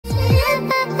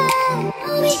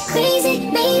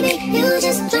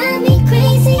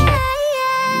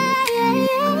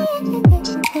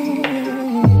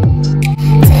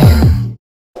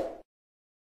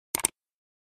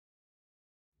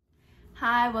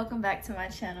Hi, welcome back to my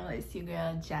channel. It's your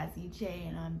girl Jazzy J,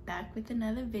 and I'm back with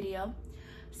another video.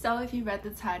 So if you read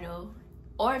the title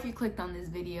or if you clicked on this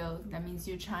video, that means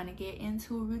you're trying to get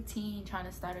into a routine, trying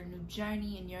to start a new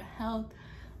journey in your health.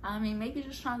 I mean, maybe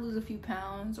just trying to lose a few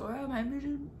pounds, or maybe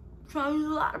just trying to lose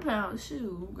a lot of pounds.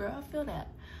 Shoot, girl, I feel that.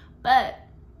 But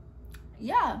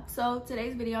yeah, so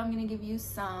today's video, I'm gonna give you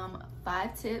some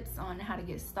 5 tips on how to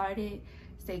get started,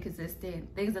 stay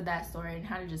consistent, things of that sort, and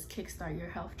how to just kickstart your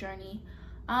health journey.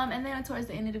 And then towards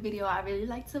the end of the video, I really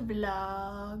like to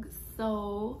vlog,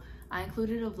 so I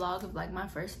included a vlog of like my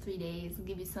first 3 days and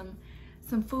give you some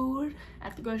food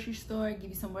at the grocery store, give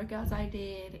you some workouts I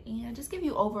did, and just give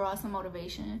you overall some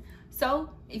motivation. So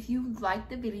if you like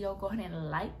the video, go ahead and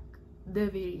like the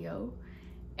video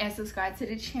and subscribe to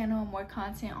the channel. More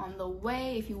content on the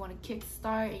way. If you want to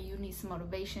kickstart and you need some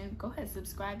motivation, go ahead and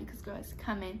subscribe, because girl, it's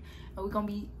coming and we're gonna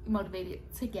be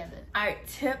motivated together. All right,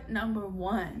 tip number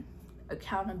 1,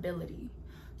 accountability.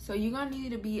 So you're gonna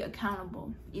need to be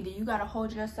accountable. Either you gotta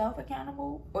hold yourself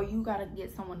accountable or you gotta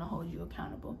get someone to hold you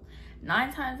accountable.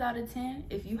 9 times out of 10,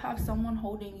 if you have someone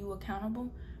holding you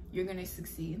accountable, you're gonna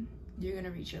succeed. You're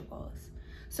gonna reach your goals.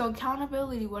 So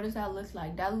accountability, what does that look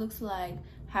like? That looks like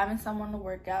having someone to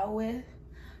work out with,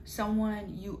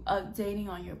 someone you updating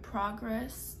on your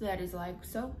progress. That is like,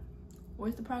 so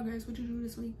where's the progress? What you do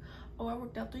this week? Oh, I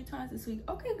worked out 3 times this week.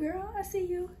 Okay, girl, I see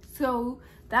you. So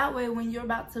that way, when you're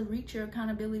about to reach your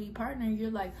accountability partner,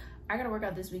 you're like, I gotta work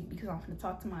out this week because I'm gonna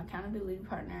talk to my accountability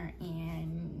partner,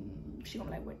 and she gonna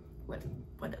be like,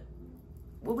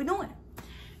 what we doing?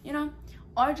 You know?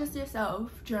 Or just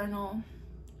yourself, journal.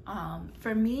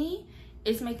 For me,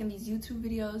 it's making these YouTube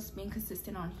videos, being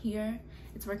consistent on here.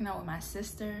 It's working out with my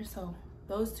sister. So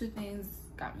those 2 things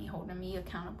got me holding me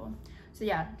accountable. So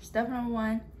yeah, step number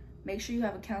 1, make sure you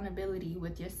have accountability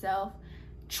with yourself.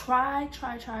 Try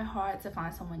hard to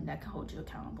find someone that can hold you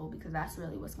accountable, because that's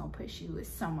really what's gonna push you, is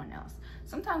someone else.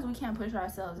 Sometimes we can't push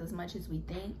ourselves as much as we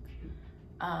think,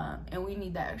 and we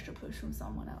need that extra push from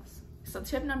someone else. So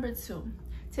tip number 2.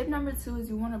 Tip number 2 is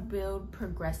you want to build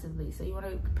progressively. So you want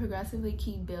to progressively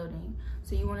keep building.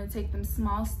 So you want to take them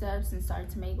small steps and start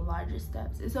to make larger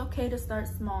steps. It's okay to start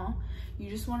small. You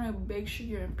just want to make sure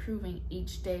you're improving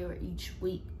each day or each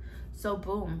week. So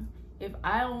boom, if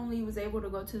I only was able to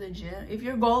go to the gym, if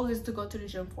your goal is to go to the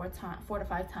gym 4 to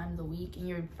 5 times a week, and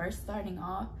you're first starting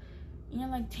off, and you're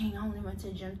like, dang, I only went to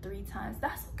the gym 3 times.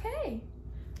 That's okay.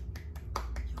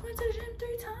 You went to the gym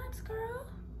 3 times, girl.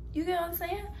 You get what I'm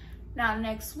saying? Now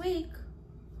next week,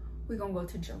 we're gonna go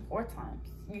to the gym 4 times.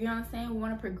 You know what I'm saying? We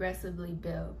want to progressively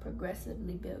build. And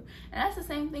that's the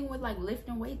same thing with like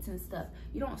lifting weights and stuff.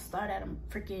 You don't start at a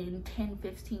freaking 10,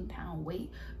 15 pound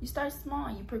weight. You start small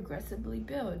and you progressively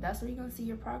build. That's where you're gonna see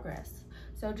your progress.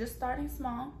 So just starting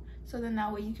small, so then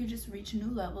that way you can just reach new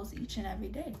levels each and every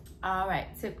day. All right,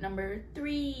 tip number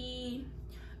 3.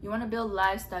 You want to build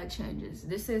lifestyle changes.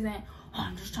 This isn't, oh,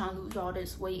 I'm just trying to lose all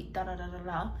this weight,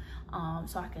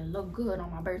 so I can look good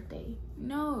on my birthday.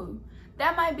 No,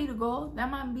 that might be the goal. That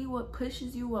might be what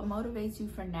pushes you, what motivates you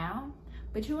for now.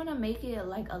 But you want to make it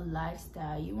like a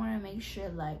lifestyle. You want to make sure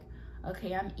like,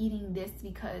 okay, I'm eating this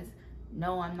because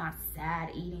no, I'm not sad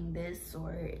eating this,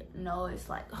 or no, it's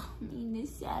like, oh, I'm eating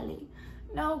this salad.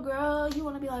 No, girl, you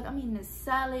want to be like, I'm eating this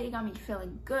salad, it got me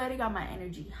feeling good, it got my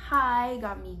energy high, it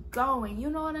got me going. You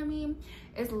know what I mean?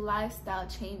 It's lifestyle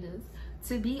changes.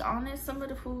 To be honest, some of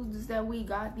the foods that we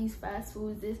got, these fast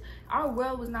foods, our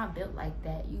world was not built like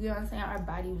that. You get what I'm saying? Our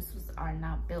bodies are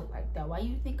not built like that. Why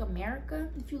you think America,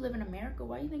 if you live in America,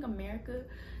 why you think America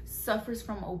suffers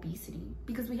from obesity?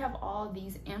 Because we have all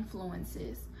these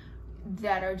influences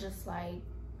that are just like,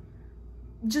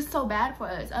 just so bad for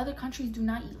us. Other countries do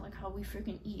not eat like how we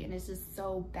freaking eat, and it's just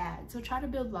so bad. So try to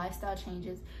build lifestyle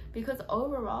changes, because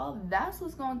overall, that's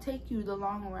what's gonna take you the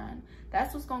long run.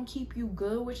 That's what's gonna keep you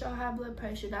good with your high blood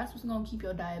pressure. That's what's gonna keep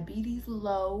your diabetes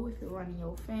low if you're running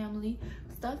your family.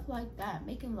 Stuff like that.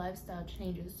 Making lifestyle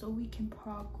changes so we can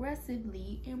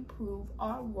progressively improve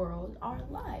our world, our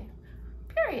life.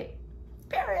 Period.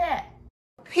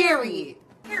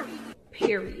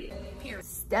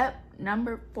 Step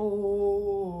number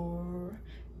 4,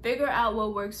 figure out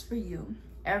what works for you.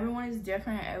 Everyone is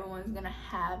different. Everyone's gonna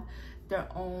have their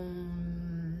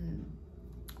own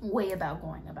way about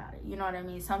going about it. You know what I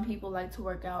mean? Some people like to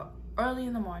work out early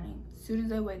in the morning, as soon as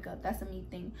they wake up. That's a me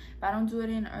thing. If I don't do it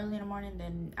early in the morning,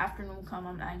 then afternoon come,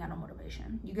 I ain't got no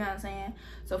motivation. You get what I'm saying?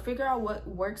 So figure out what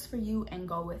works for you and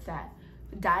go with that.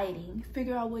 dieting,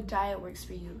 figure out what diet works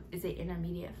for you. Is it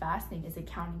intermediate fasting? Is it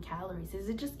counting calories? Is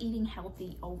it just eating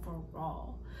healthy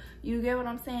overall? You get what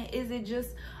I'm saying? Is it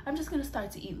just, I'm just gonna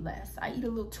start to eat less. I eat a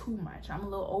little too much. I'm a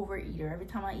little overeater. Every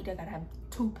time I eat, I gotta have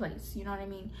 2 plates. You know what I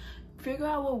mean? Figure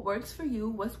out what works for you,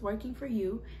 what's working for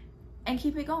you, and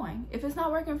keep it going. If it's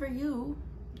not working for you,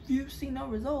 you see no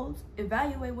results,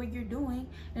 evaluate what you're doing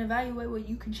and evaluate what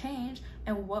you can change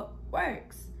and what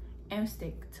works, and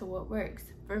stick to what works.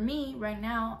 For me right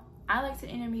now, I like to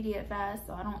intermediate fast,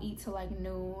 so I don't eat till like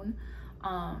noon.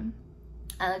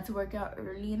 I like to work out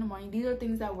early in the morning. These are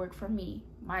things that work for me,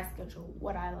 my schedule,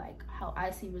 what I like, how I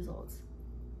see results.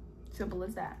 Simple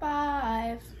as that.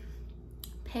 5,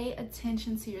 pay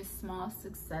attention to your small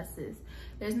successes.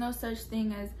 There's no such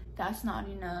thing as that's not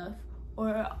enough,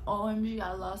 or OMG,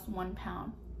 I lost 1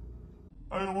 pound.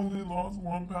 I only lost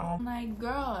 1 pound. I'm like,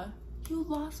 girl, you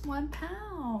lost 1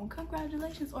 pound.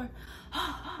 Congratulations. Or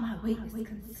my weight is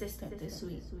consistent this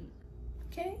week.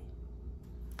 Okay?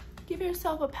 Give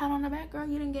yourself a pat on the back, girl.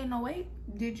 You didn't gain no weight,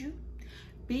 did you?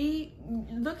 Be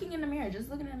looking in the mirror, just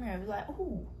looking in the mirror. Be like,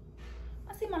 oh,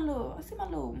 I see my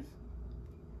little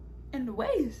in the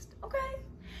waist. Okay?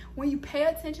 When you pay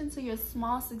attention to your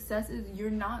small successes,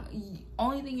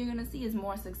 only thing you're gonna see is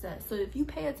more success. So if you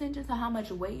pay attention to how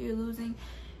much weight you're losing,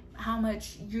 how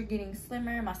much you're getting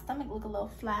slimmer, my stomach look a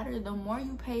little flatter, the more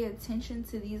you pay attention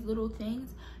to these little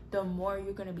things, the more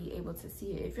you're gonna be able to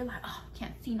see it. If you're like, oh,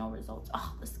 can't see no results,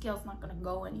 oh, the scale's not gonna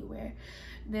go anywhere,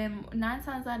 then 9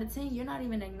 times out of 10, you're not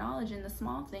even acknowledging the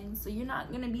small things, so you're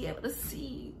not gonna be able to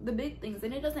see the big things,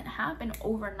 and it doesn't happen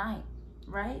overnight,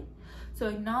 right? So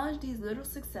acknowledge these little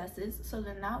successes, so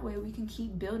then that way we can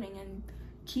keep building and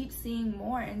keep seeing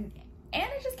more, and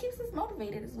it just keeps us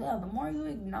motivated as well. The more you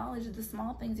acknowledge the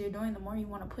small things you're doing, the more you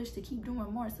want to push to keep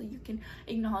doing more, so you can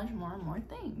acknowledge more and more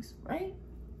things, right?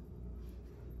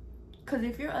 Because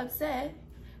if you're upset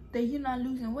that you're not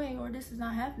losing weight, or this is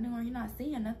not happening, or you're not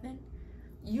seeing nothing,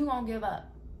 you gonna give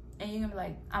up and you're gonna be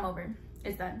like, I'm over,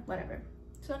 it's done, whatever.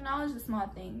 So acknowledge the small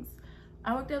things.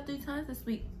 I worked out 3 times this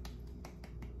week.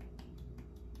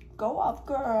 Go off,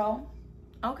 girl.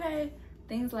 Okay,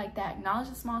 things like that. Acknowledge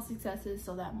the small successes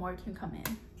so that more can come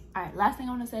in. All right, last thing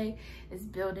I want to say is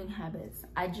building habits.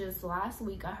 Last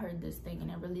week I heard this thing and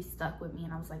it really stuck with me,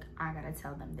 and I was like, I gotta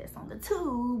tell them this on the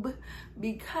tube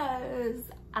because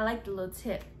I like the little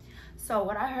tip. So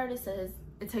what I heard, it says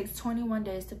it takes 21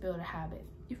 days to build a habit.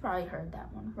 You've probably heard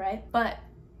that one, right? But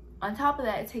on top of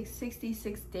that, it takes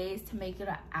 66 days to make it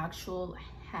an actual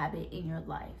habit in your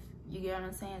life. You get what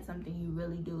I'm saying? Something you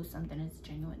really do, something that's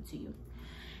genuine to you.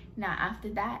 Now after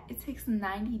that, it takes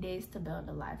 90 days to build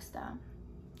a lifestyle.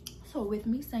 So with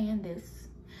me saying this,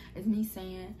 is me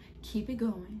saying, keep it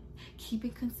going, keep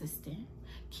it consistent,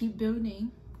 keep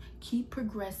building, keep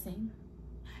progressing,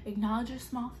 acknowledge your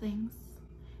small things,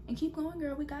 and keep going,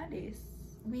 girl. We got this.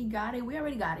 We got it. We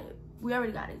already got it. We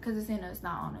already got it, because it's in us,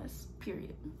 not on us,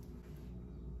 period.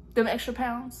 Them extra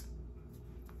pounds,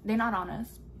 they're not on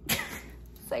us.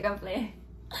 It's like I'm playing.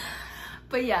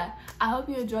 But yeah, I hope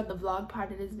you enjoyed the vlog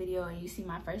part of this video and you see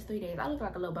my first 3 days. I look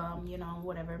like a little bum, you know,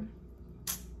 whatever.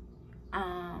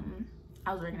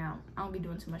 I was working out. I don't be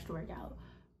doing too much to work out.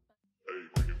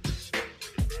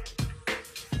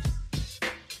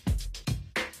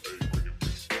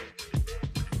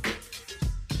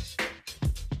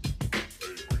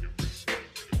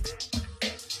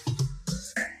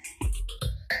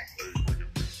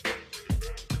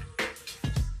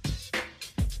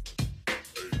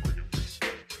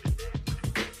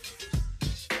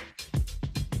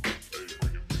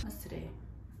 What's today?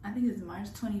 I think it's March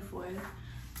 24th.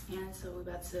 And so we're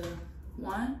about to,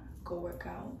 1, go work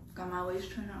out. Got my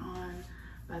waist trainer on,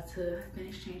 about to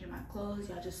finish changing my clothes.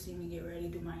 Y'all just see me get ready,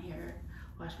 do my hair,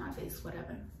 wash my face,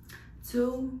 whatever.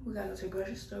 2, we gotta go to the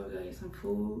grocery store, we gotta get some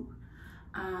food.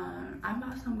 I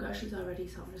bought some groceries already,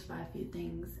 so I'm just buy a few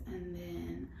things. And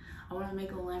then I wanna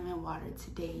make a lemon water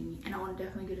today, and I wanna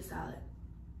definitely get a salad.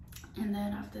 And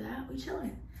then after that, we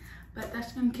chilling. But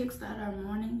that's gonna kickstart our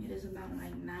morning. It is about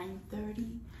like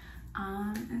 9:30.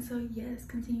 And so yes,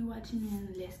 continue watching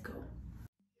and let's go.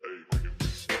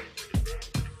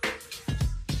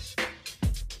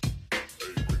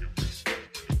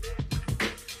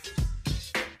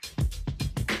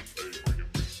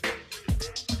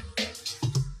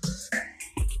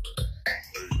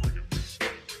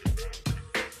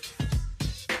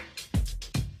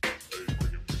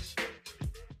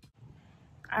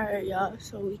 All right, y'all,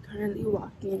 so we currently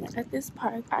walking at this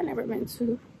park I never been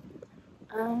to.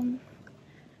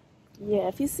 Yeah,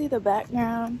 if you see the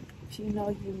background, if you know,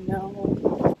 you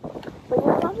know. But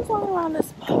yeah, I'm just walking around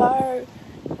this park.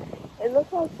 It It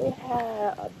looked like they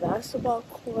had a basketball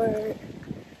court,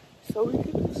 so we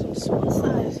could do some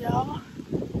suicides, y'all.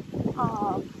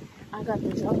 I got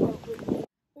the jump rope with me.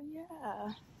 But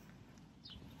yeah.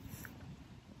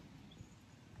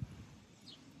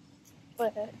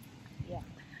 But yeah.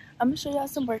 I'm gonna show y'all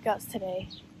some workouts today.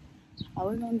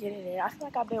 We're gonna get it in. I feel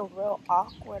like I've been real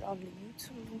awkward on the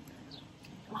YouTube.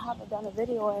 I haven't done a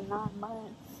video in 9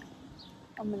 months.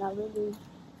 I mean, I really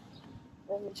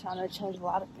trying to change a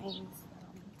lot of things that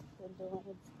I've been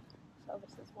doing. So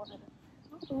this is one of them.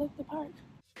 Oh, look, the park.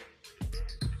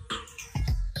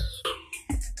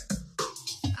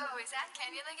 Oh, is that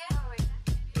Canyon again?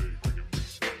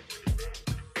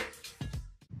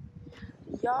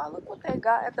 Y'all, look what they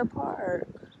got at the park.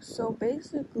 So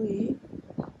basically,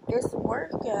 it's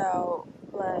workout,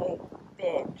 like,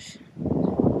 bench.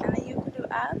 And then you can do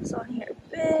abs on here.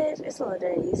 Bitch, it's a little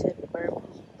dirty. You said the burp,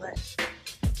 but.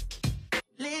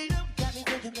 Lead up, got me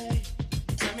thinking, babe.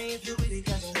 Tell me if you really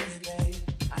got me with it, babe.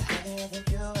 I had it ever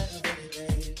feel like I'm with it,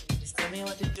 babe. Just tell me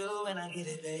what to do when I get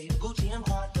it, babe. Gucci and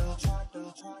hot dog, hot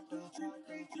dog, hot dog, hot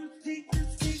dog.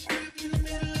 Secret in the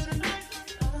middle of the night.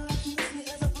 I'ma let you see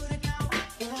as I put it down.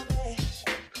 Yeah, babe.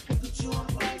 I put you on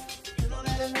the right. You know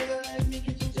that a nigga like me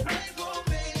can change your life, oh,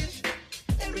 babe.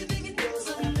 Everything you do is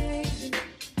amazing.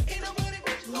 Ain't nobody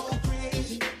but you go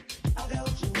crazy. I got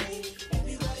what you need.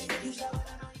 Everybody can use that.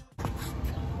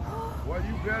 Well,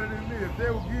 you better than me. If they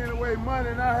were giving away money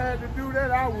and I had to do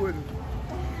that, I wouldn't.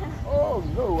 Oh,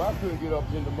 no, I couldn't get up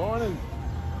in the morning.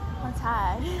 I'm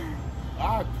tired.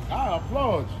 I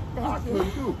applaud you. I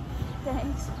couldn't do it.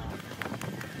 Thanks.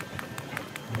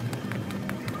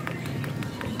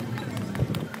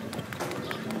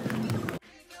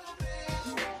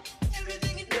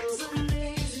 Everything you do is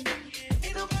amazing.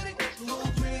 Ain't nobody got you go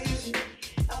crazy.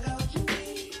 I got what you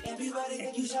need. Everybody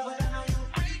think you shower down on you.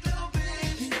 Pretty little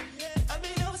baby. I've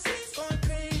been overseas going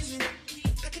crazy.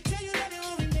 I can tell you that it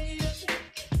won't be made up.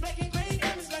 Black and gray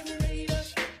diamonds like we made up.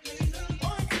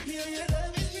 One feel your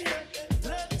love is real.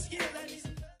 Love is skill like this.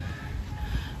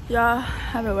 Y'all,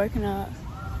 I've been working out,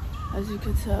 as you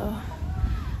can tell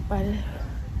by the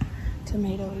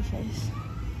tomatoey face.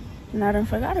 And I done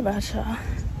forgot about y'all.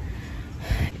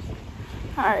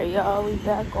 Alright, y'all, we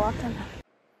back walking.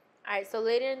 Alright, so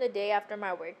later in the day after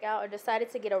my workout, I decided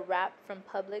to get a wrap from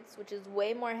Publix, which is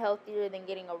way more healthier than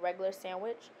getting a regular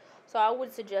sandwich. So I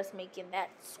would suggest making that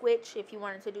switch if you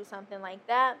wanted to do something like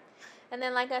that. And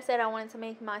then, like I said, I wanted to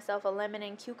make myself a lemon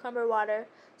and cucumber water.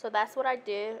 So that's what I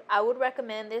did. I would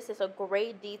recommend this. It's a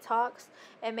great detox.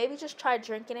 And maybe just try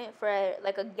drinking it for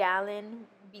like a gallon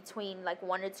between like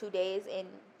 1 or 2 days. And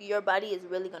your body is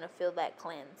really going to feel that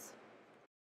cleanse.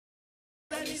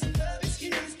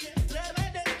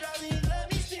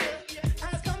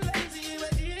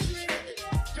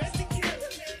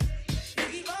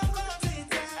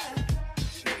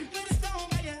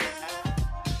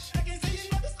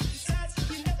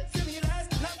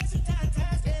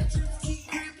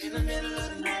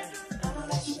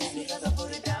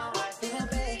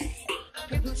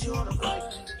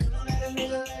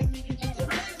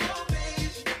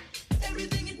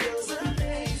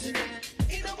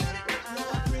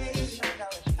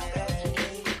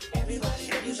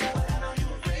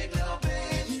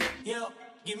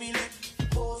 Give me that.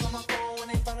 Pulls on my phone when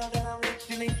they find out that I'm rich.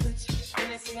 Then they switch. Then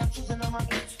they say I'm choosing on my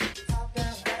bitch. Top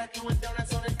down, gotta do it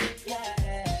donuts on the dick.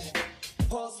 Yeah.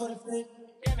 Pause for the flip.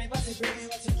 Yeah, me bust it, baby.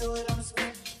 Watch you do it on the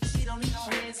screen. She don't need no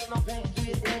hands, so no pain. Do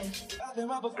your dance. I've been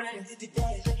rubber friends. Hit the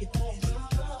dash, make it fast.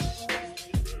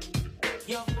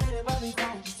 Yo, play it by me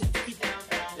phone. Just to take it down,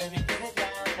 down. Let me put it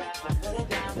down, down. Put it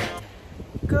down, down.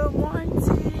 Good morning.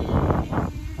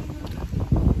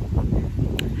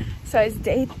 So it's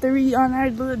day 3 on our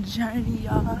little journey,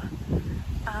 y'all.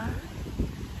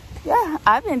 Yeah,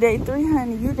 I've been day 3,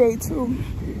 honey. You day 2.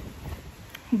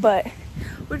 But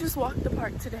we just walked the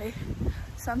park today.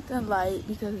 Something light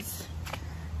because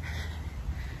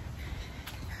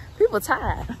people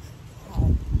tired.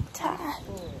 Tired.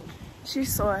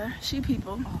 She's sore. She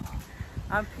people.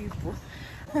 I'm people.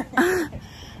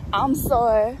 I'm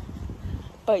sore.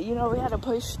 But you know, we had to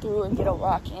push through and get a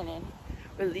walk in and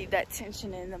relieve that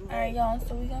tension in the morning. Alright, y'all,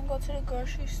 so we're gonna go to the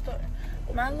grocery store.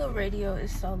 My little radio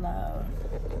is so loud.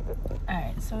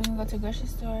 Alright, so we're gonna go to the grocery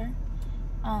store.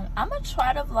 I'm gonna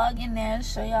try to vlog in there,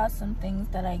 show y'all some things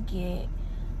that I get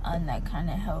that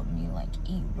kind of help me like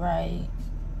eat right.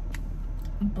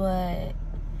 But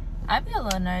I be a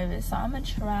little nervous, so I'm gonna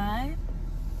try.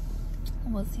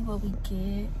 We'll see what we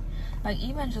get. Like,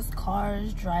 even just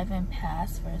cars driving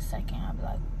past for a second, I'll be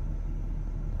like,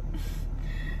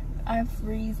 I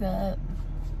freeze up.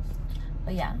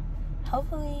 But yeah,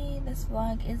 hopefully this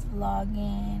vlog is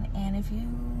vlogging, and if you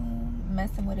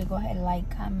messing with it, go ahead and like,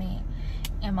 comment,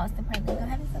 and most importantly, go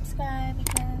ahead and subscribe,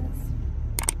 because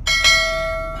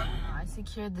I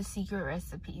secured the secret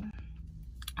recipe.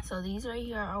 So these right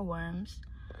here are worms.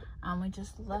 We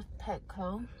just left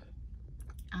Petco,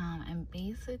 and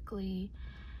basically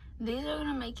these are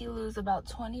gonna make you lose about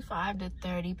 25 to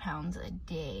 30 pounds a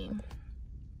day.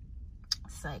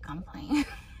 It's like I'm playing.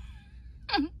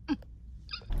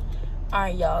 All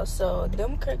right, y'all, so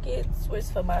them crickets was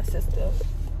for my sister.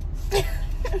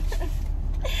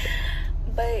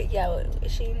 But yeah,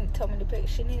 she told me to pick,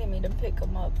 she needed me to pick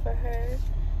them up for her,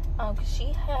 cause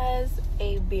she has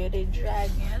a bearded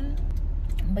dragon.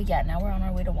 But yeah, now we're on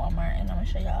our way to Walmart, and I'm gonna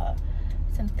show y'all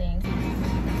some things.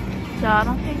 So I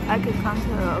don't think I could come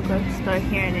to a grocery store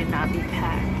here and it not be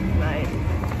packed. Like,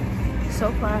 so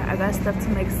far I got stuff to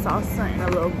make salsa and a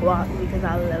little guac because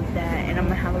I love that, and I'm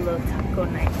gonna have a little taco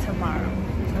night tomorrow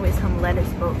with some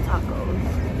lettuce boat tacos.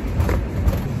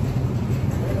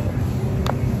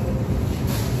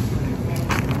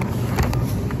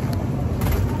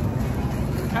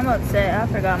 I'm upset, I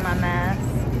forgot my mask.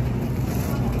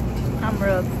 I'm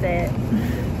real upset.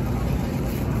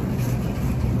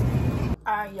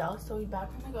 Alright, y'all, so we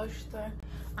back from the grocery store.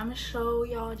 I'm gonna show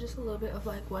y'all just a little bit of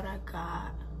like what I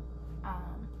got,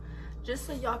 just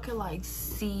so y'all can like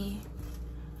see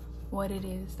what it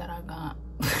is that I got.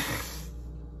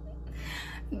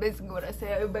 Basically what I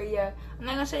said. But yeah, I'm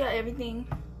not gonna show y'all everything,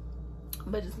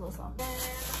 but just a little something.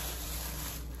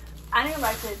 I didn't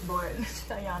like this board,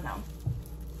 so y'all know.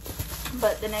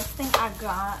 But the next thing I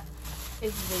got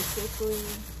is basically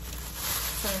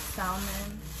some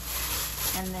salmon,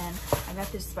 and then I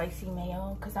got this spicy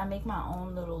mayo because I make my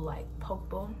own little like poke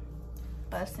bowl.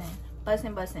 Bussin'.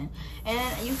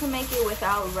 And you can make it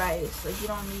without rice, like you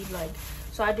don't need like,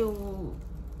 so I do.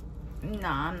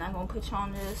 Nah, I'm not gonna put you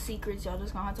on the secrets, y'all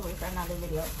just gonna have to wait for another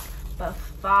video. But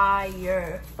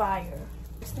fire.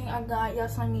 This thing I got, y'all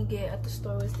saw me get at the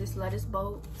store, was this lettuce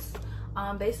boats.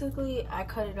 Basically I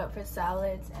cut it up for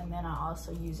salads, and then I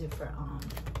also use it for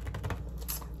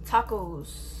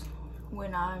tacos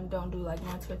when I don't do like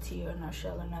no tortilla or no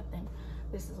shell or nothing.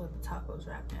 This is what the tacos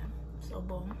wrapped in. So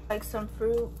boom. Like some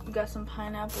fruit, got some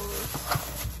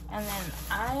pineapples, and then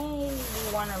I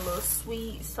want a little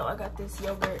sweet, so I got this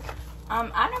yogurt.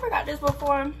 I never got this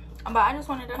before, but I just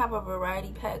wanted to have a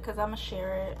variety pack because I'm gonna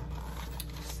share it.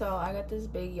 So I got this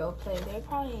big yogurt plate. They're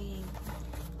probably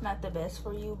not the best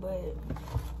for you, but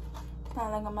it's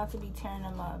not like I'm about to be tearing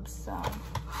them up, so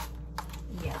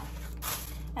yeah.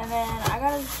 And then I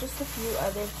got just a few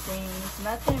other things,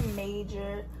 nothing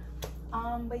major,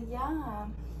 but yeah,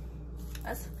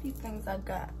 that's a few things I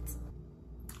got.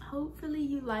 Hopefully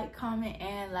you like, comment,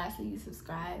 and lastly you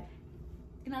subscribe,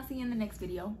 and I'll see you in the next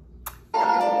video.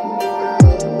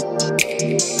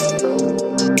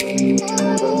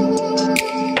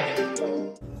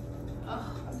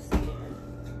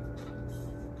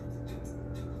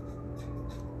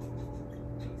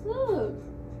 Look.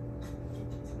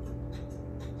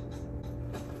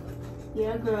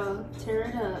 Yeah, girl, tear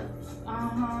it up.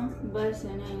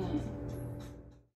 Bustin' in it.